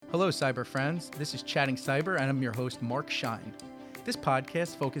Hello, cyber friends. This is Chatting Cyber, and I'm your host, Marcin. This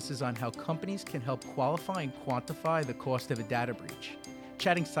podcast focuses on how companies can help qualify and quantify the cost of a data breach.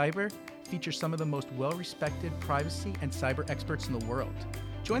 Chatting Cyber features some of the most well-respected privacy and cyber experts in the world.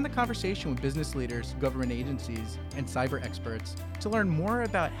 Join the conversation with business leaders, government agencies, and cyber experts to learn more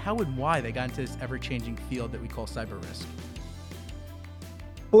about how and why they got into this ever-changing field that we call cyber risk.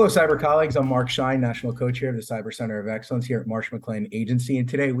 Hello, cyber colleagues. I'm Mark Shine, National Co-Chair of the Cyber Center of Excellence here at Marsh McLennan Agency. And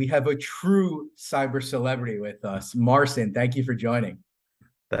today we have a true cyber celebrity with us. Marcin, thank you for joining.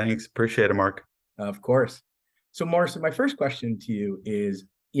 Thanks. Appreciate it, Mark. Of course. So Marcin, my first question to you is,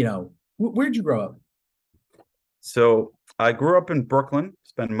 where'd you grow up? So I grew up in Brooklyn,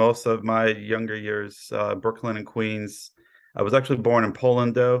 spent most of my younger years, Brooklyn and Queens. I was actually born in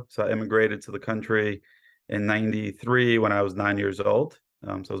Poland, though. So I immigrated to the country in 93 when I was 9 years old. So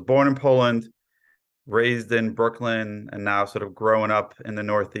I was born in Poland, raised in Brooklyn, and now sort of growing up in the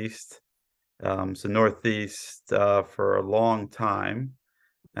Northeast. So Northeast for a long time.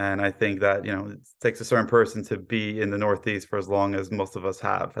 And I think that, it takes a certain person to be in the Northeast for as long as most of us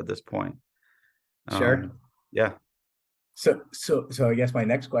have at this point. Sure. Yeah. So I guess my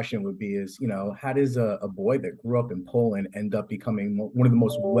next question would be is, how does a boy that grew up in Poland end up becoming one of the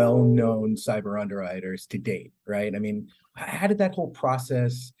most well-known cyber underwriters to date, right? I mean, how did that whole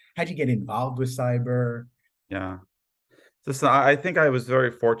process, how'd you get involved with cyber? Yeah. So I think I was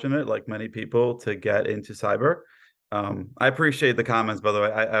very fortunate, like many people, to get into cyber. I appreciate the comments, by the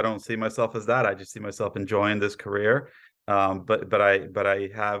way. I don't see myself as that. I just see myself enjoying this career. But I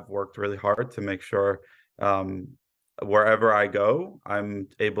have worked really hard to make sure wherever I go, I'm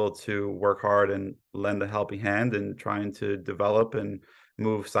able to work hard and lend a helping hand in trying to develop and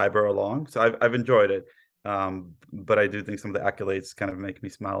move cyber along. So I've enjoyed it. But I do think some of the accolades kind of make me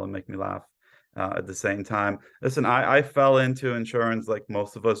smile and make me laugh at the same time. Listen, I fell into insurance like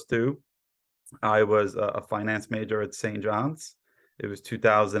most of us do. I was a finance major at St. John's. It was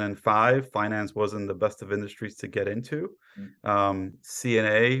 2005. Finance wasn't the best of industries to get into.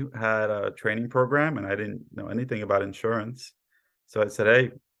 CNA had a training program, and I didn't know anything about insurance. So I said,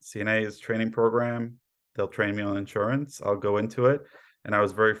 hey, CNA is a training program. They'll train me on insurance. I'll go into it. And I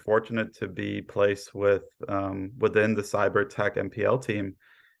was very fortunate to be placed within the cyber tech MPL team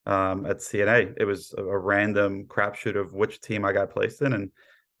at CNA. It was a random crapshoot of which team I got placed in, and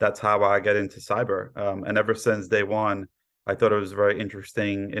that's how I get into cyber. And ever since day one, I thought it was a very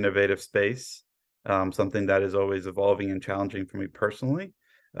interesting, innovative space, something that is always evolving and challenging for me personally.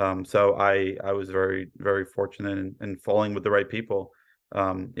 So I was very, very fortunate in falling with the right people.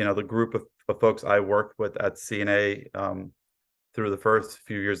 The group of folks I worked with at CNA through the first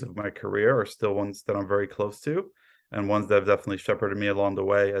few years of my career are still ones that I'm very close to, and ones that have definitely shepherded me along the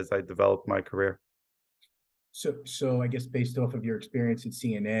way as I developed my career. So I guess based off of your experience at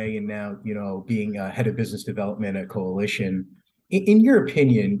CNA and now, being head of business development at Coalition, in your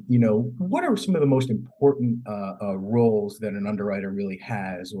opinion, what are some of the most important roles that an underwriter really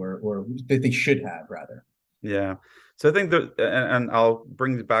has, or that they should have, rather? Yeah. So I think that, and I'll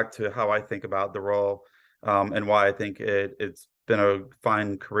bring it back to how I think about the role, and why I think it's been a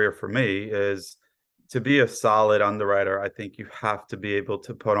fine career for me, is to be a solid underwriter. I think you have to be able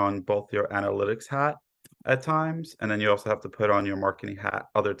to put on both your analytics hat at times, and then you also have to put on your marketing hat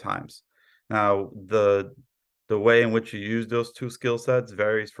other times. Now, the way in which you use those two skill sets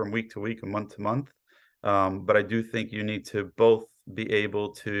varies from week to week and month to month. But I do think you need to both be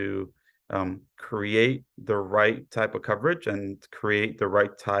able to create the right type of coverage and create the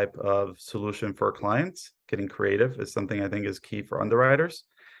right type of solution for clients. Getting creative is something I think is key for underwriters.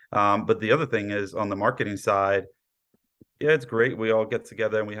 But the other thing is, on the marketing side, yeah, it's great. We all get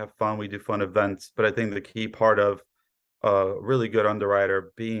together and we have fun. We do fun events. But I think the key part of a really good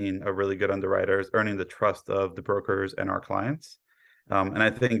underwriter being a really good underwriter is earning the trust of the brokers and our clients. And I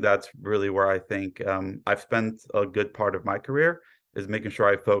think that's really where I think I've spent a good part of my career, is making sure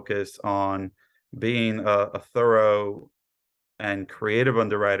I focus on being a thorough and creative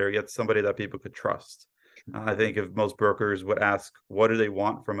underwriter, yet somebody that people could trust. I think if most brokers would ask, what do they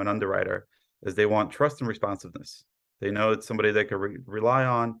want from an underwriter, is they want trust and responsiveness. They know it's somebody they can rely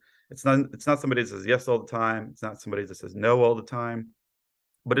on. It's not somebody that says yes all the time. It's not somebody that says no all the time,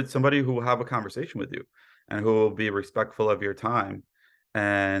 but it's somebody who will have a conversation with you and who will be respectful of your time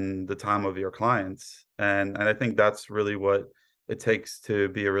and the time of your clients. And I think that's really what it takes to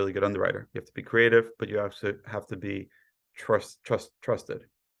be a really good underwriter. You have to be creative, but you also have to be trusted.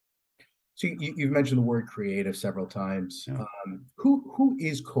 So you've mentioned the word creative several times. Yeah. Who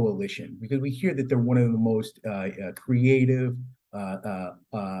is Coalition? Because we hear that they're one of the most creative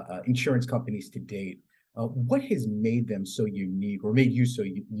insurance companies to date. What has made them so unique, or made you so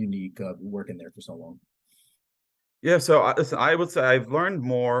unique, working there for so long? Yeah, so listen, I would say I've learned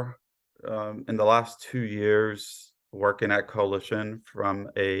more in the last 2 years working at Coalition from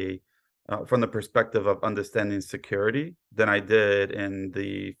the perspective of understanding security than I did in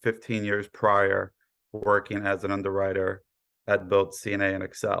the 15 years prior working as an underwriter at both CNA and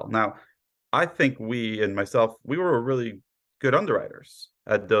Excel. Now, I think we and myself, we were really good underwriters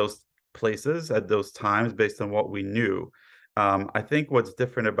at those places, at those times, based on what we knew. I think what's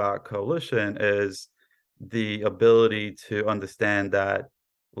different about Coalition is the ability to understand that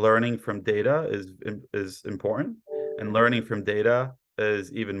learning from data is important, and learning from data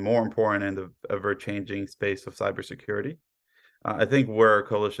is even more important in the ever-changing space of cybersecurity. I think where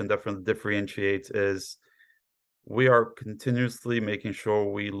Coalition definitely differentiates is we are continuously making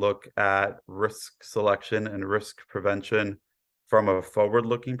sure we look at risk selection and risk prevention from a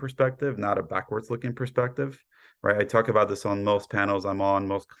forward-looking perspective, not a backwards-looking perspective, right? I talk about this on most panels I'm on,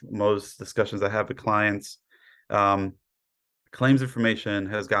 most discussions I have with clients. Um, Claims information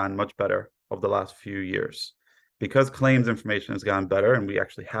has gotten much better over the last few years. Because claims information has gotten better, and we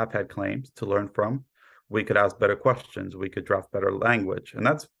actually have had claims to learn from, we could ask better questions, we could draft better language, and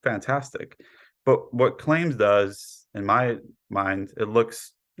that's fantastic. But what claims does, in my mind, it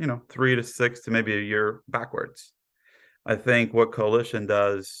looks, 3 to 6 to maybe a year backwards. I think what Coalition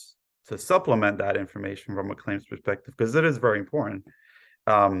does to supplement that information from a claims perspective, because it is very important,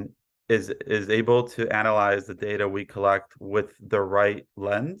 um, is able to analyze the data we collect with the right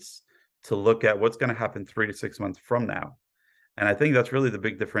lens to look at what's going to happen 3 to 6 months from now. And I think that's really the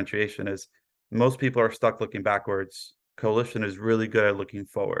big differentiation is most people are stuck looking backwards. Coalition is really good at looking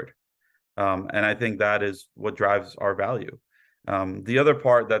forward. And I think that is what drives our value. The other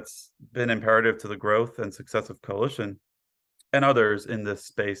part that's been imperative to the growth and success of Coalition and others in this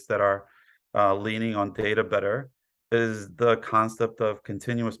space that are leaning on data better is the concept of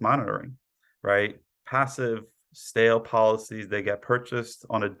continuous monitoring, right? Passive, stale policies, they get purchased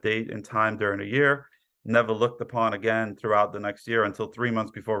on a date and time during a year, never looked upon again throughout the next year until 3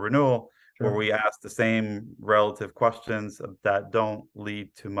 months before renewal, where we ask the same relative questions that don't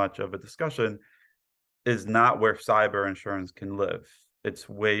lead to much of a discussion, is not where cyber insurance can live. It's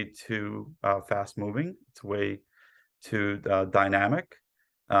way too fast moving. It's way too dynamic.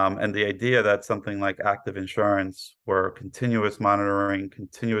 And the idea that something like active insurance, where continuous monitoring,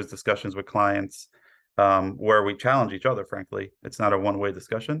 continuous discussions with clients, where we challenge each other, frankly, it's not a one-way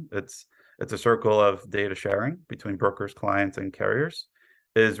discussion. It's a circle of data sharing between brokers, clients, and carriers,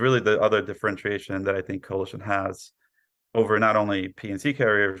 is really the other differentiation that I think Coalition has over not only P&C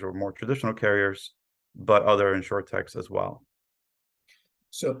carriers or more traditional carriers, but other insurtechs as well.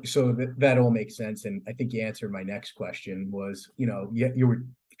 So that all makes sense, and I think you answered my next question. Was you were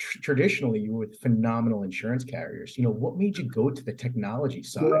traditionally you were with phenomenal insurance carriers. What made you go to the technology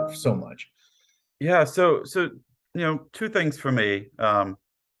side so much? Yeah, so two things for me.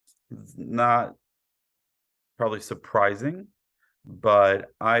 Not probably surprising, but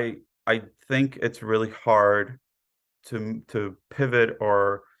I think it's really hard to pivot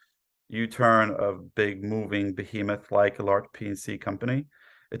or U-turn a big moving behemoth like a large P&C company.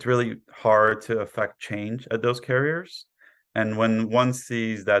 It's really hard to affect change at those carriers. And when one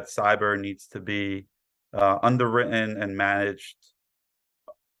sees that cyber needs to be underwritten and managed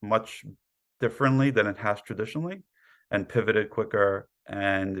much differently than it has traditionally, and pivoted quicker,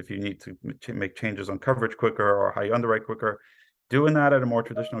 and if you need to make changes on coverage quicker or how you underwrite quicker, doing that at a more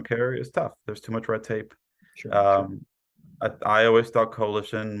traditional carrier is tough. There's too much red tape. Sure. I always thought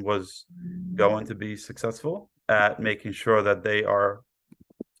Coalition was going to be successful at making sure that they are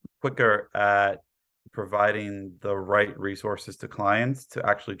quicker at providing the right resources to clients to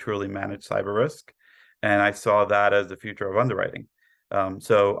actually truly manage cyber risk. And I saw that as the future of underwriting.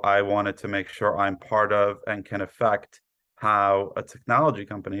 So I wanted to make sure I'm part of and can affect how a technology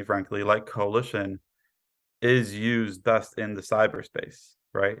company, frankly, like Coalition, is used best in the cyberspace,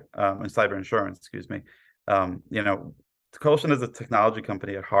 right? In cyber insurance, excuse me. Coalition is a technology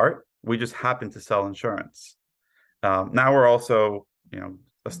company at heart. We just happen to sell insurance. Now we're also,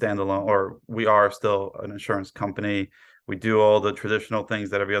 a standalone, or we are still an insurance company. We do all the traditional things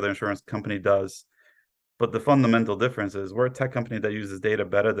that every other insurance company does. But the fundamental difference is we're a tech company that uses data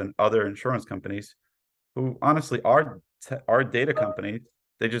better than other insurance companies who honestly are data companies.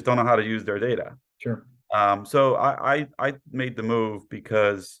 They just don't know how to use their data. Sure. So I made the move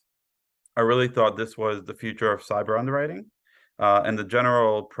because I really thought this was the future of cyber underwriting, and the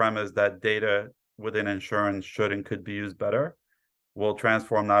general premise that data within insurance should and could be used better will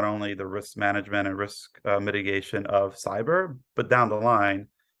transform not only the risk management and risk mitigation of cyber, but down the line,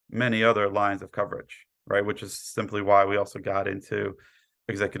 many other lines of coverage. right? Which is simply why we also got into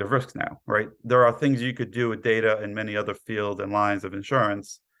executive risk now, right? There are things you could do with data in many other fields and lines of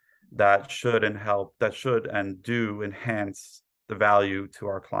insurance that should and do enhance the value to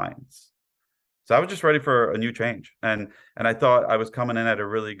our clients. So I was just ready for a new change. And I thought I was coming in at a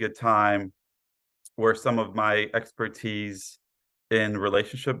really good time where some of my expertise in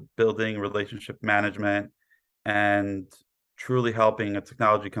relationship building, relationship management, and truly helping a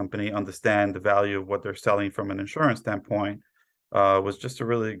technology company understand the value of what they're selling from an insurance standpoint was just a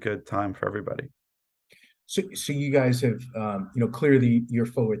really good time for everybody. So you guys have, clearly you're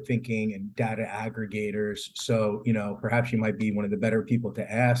forward thinking and data aggregators. So, perhaps you might be one of the better people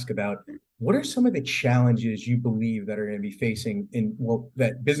to ask about what are some of the challenges you believe that are going to be facing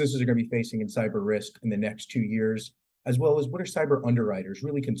that businesses are going to be facing in cyber risk in the next 2 years, as well as what are cyber underwriters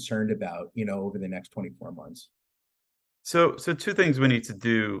really concerned about, over the next 24 months? So two things we need to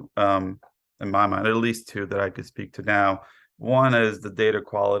do, in my mind, at least two that I could speak to now. One is the data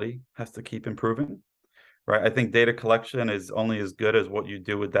quality has to keep improving, right? I think data collection is only as good as what you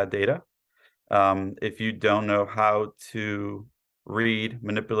do with that data. If you don't know how to read,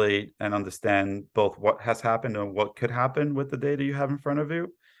 manipulate, and understand both what has happened and what could happen with the data you have in front of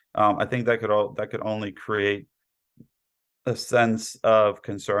you, I think that could only create a sense of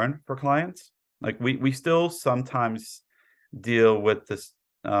concern for clients. Like we still sometimes deal with this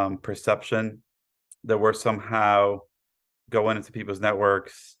perception that we're somehow going into people's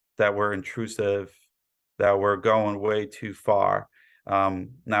networks, that we're intrusive, that we're going way too far.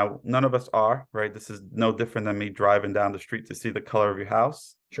 Now, none of us are, right? This is no different than me driving down the street to see the color of your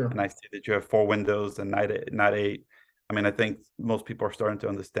house. Sure. And I see that you have 4 windows and not 8. I mean, I think most people are starting to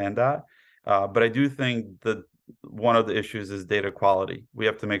understand that. But I do think that one of the issues is data quality. We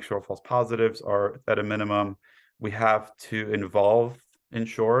have to make sure false positives are at a minimum. We have to involve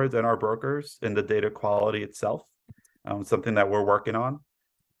insurers and our brokers in the data quality itself, something that we're working on.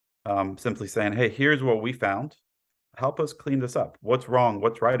 Simply saying, hey, here's what we found. Help us clean this up. What's wrong?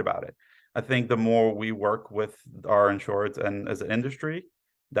 What's right about it? I think the more we work with our insurers and as an industry,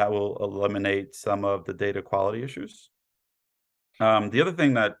 that will eliminate some of the data quality issues. The other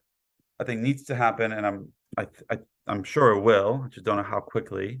thing that I think needs to happen, and I'm sure it will, I just don't know how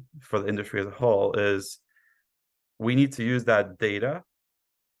quickly for the industry as a whole, is we need to use that data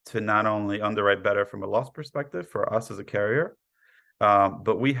to not only underwrite better from a loss perspective for us as a carrier,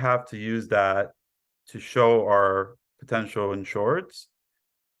 but we have to use that to show our potential insureds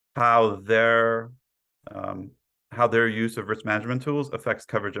how their use of risk management tools affects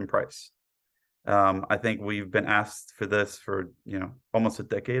coverage and price. I think we've been asked for this for almost a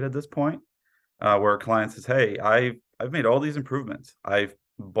decade at this point, where a client says, "Hey, I've made all these improvements. I've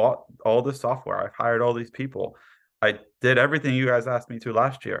bought all this software. I've hired all these people. I did everything you guys asked me to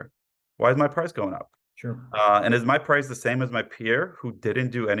last year. Why is my price going up?" Sure. And is my price the same as my peer who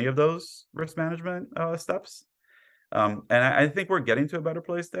didn't do any of those risk management steps? And I think we're getting to a better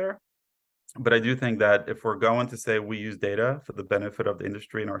place there. But I do think that if we're going to say we use data for the benefit of the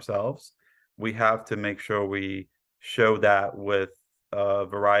industry and ourselves, we have to make sure we show that with a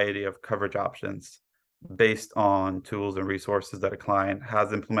variety of coverage options based on tools and resources that a client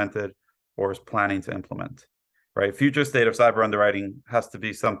has implemented or is planning to implement, right? Future state of cyber underwriting has to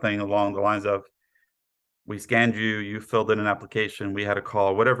be something along the lines of, we scanned you, you filled in an application, we had a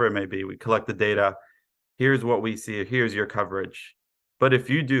call, whatever it may be, we collect the data, here's what we see, here's your coverage. But if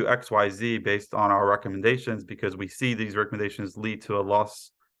you do XYZ based on our recommendations, because we see these recommendations lead to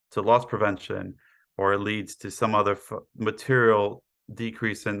loss prevention, or it leads to some other material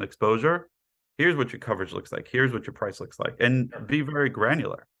decrease in exposure, here's what your coverage looks like, here's what your price looks like, and be very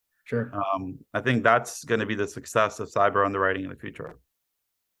granular. Sure. I think that's going to be the success of cyber underwriting in the future.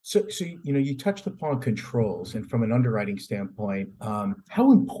 So you touched upon controls, and from an underwriting standpoint,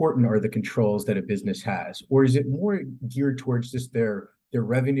 how important are the controls that a business has, or is it more geared towards just their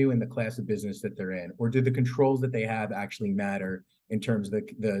revenue and the class of business that they're in, or do the controls that they have actually matter in terms of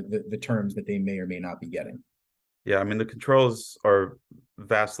the terms that they may or may not be getting? Yeah, I mean, the controls are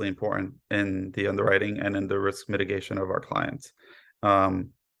vastly important in the underwriting and in the risk mitigation of our clients.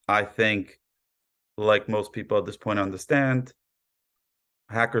 I think, like most people at this point understand,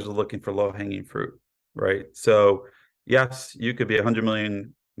 hackers are looking for low-hanging fruit, right? So yes, you could be 100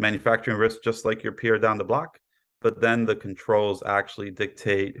 million manufacturing risk just like your peer down the block, but then the controls actually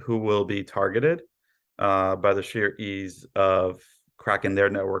dictate who will be targeted by the sheer ease of cracking their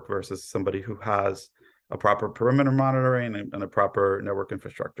network versus somebody who has a proper perimeter monitoring and a proper network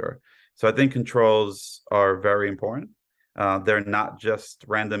infrastructure. So I think controls are very important. They're not just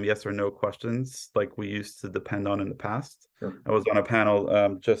random yes or no questions like we used to depend on in the past. Sure. I was on a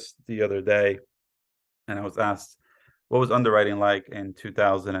panel just the other day And I was asked, what was underwriting like in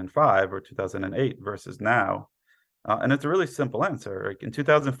 2005 or 2008 versus now? And it's a really simple answer. Like in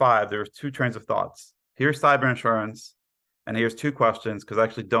 2005, there was two trains of thoughts. Here's cyber insurance, and here's two questions because I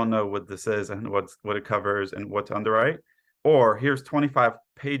actually don't know what this is and what it covers and what to underwrite. Or here's 25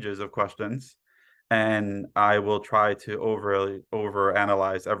 pages of questions, and I will try to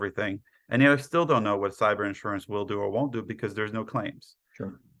overanalyze everything. And yet I still don't know what cyber insurance will do or won't do because there's no claims.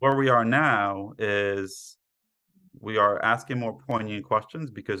 Sure. Where we are now is we are asking more poignant questions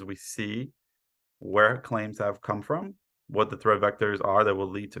because we see where claims have come from, what the threat vectors are that will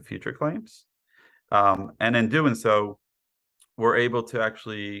lead to future claims. And in doing so, we're able to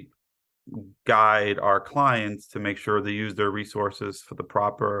actually guide our clients to make sure they use their resources for the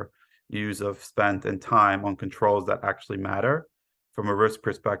proper use of spent and time on controls that actually matter from a risk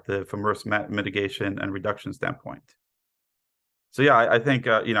perspective, from risk mitigation and reduction standpoint. So yeah, I think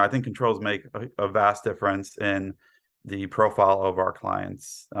I think controls make a vast difference in the profile of our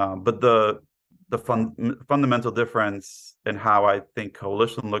clients. But the fundamental difference in how I think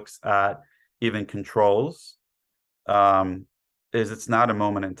Coalition looks at even controls is it's not a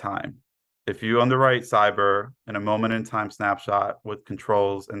moment in time. If you underwrite cyber in a moment in time snapshot with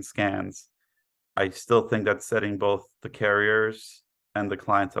controls and scans, I still think that's setting both the carriers and the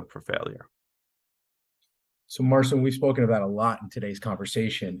clients up for failure. So, Marcin, we've spoken about a lot in today's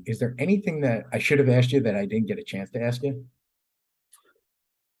conversation. Is there anything that I should have asked you that I didn't get a chance to ask you?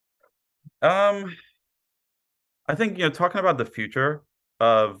 I think, talking about the future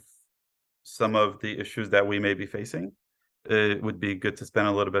of some of the issues that we may be facing, it would be good to spend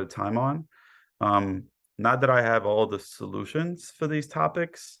a little bit of time on. Not that I have all the solutions for these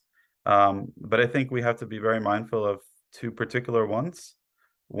topics, but I think we have to be very mindful of two particular ones.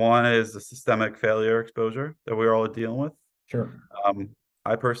 One is the systemic failure exposure that we're all dealing with. Sure.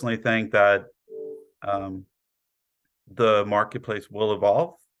 I personally think that the marketplace will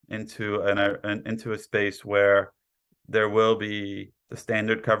evolve into into a space where there will be the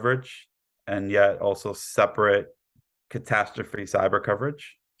standard coverage and yet also separate catastrophe cyber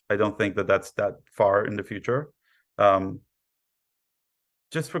coverage. I don't think that that's that far in the future.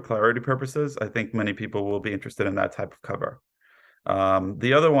 Just for clarity purposes, I think many people will be interested in that type of cover.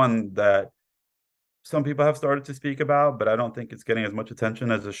 The other one that some people have started to speak about, but I don't think it's getting as much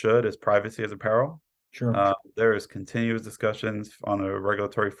attention as it should, is privacy as a peril. Sure. There is continuous discussions on a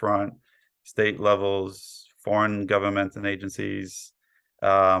regulatory front, state levels, foreign governments and agencies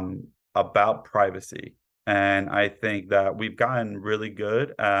about privacy. And I think that we've gotten really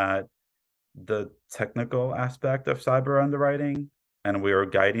good at the technical aspect of cyber underwriting, and we are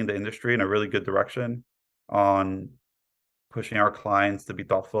guiding the industry in a really good direction on pushing our clients to be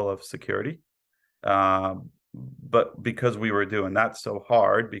thoughtful of security. But because we were doing that so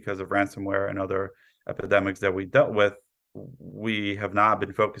hard because of ransomware and other epidemics that we dealt with, we have not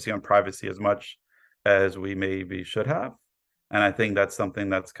been focusing on privacy as much as we maybe should have. And I think that's something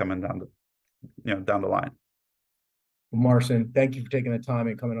that's coming down the line. Marcin, thank you for taking the time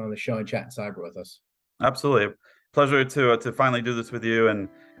and coming on the show and chatting cyber with us. Absolutely. Pleasure to finally do this with you. And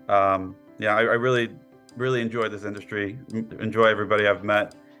I really enjoy this industry, enjoy everybody I've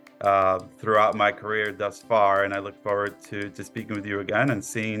met throughout my career thus far. And I look forward to speaking with you again and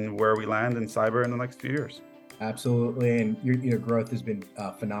seeing where we land in cyber in the next few years. Absolutely. And your growth has been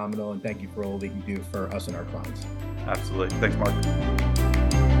phenomenal. And thank you for all that you do for us and our clients. Absolutely. Thanks, Mark.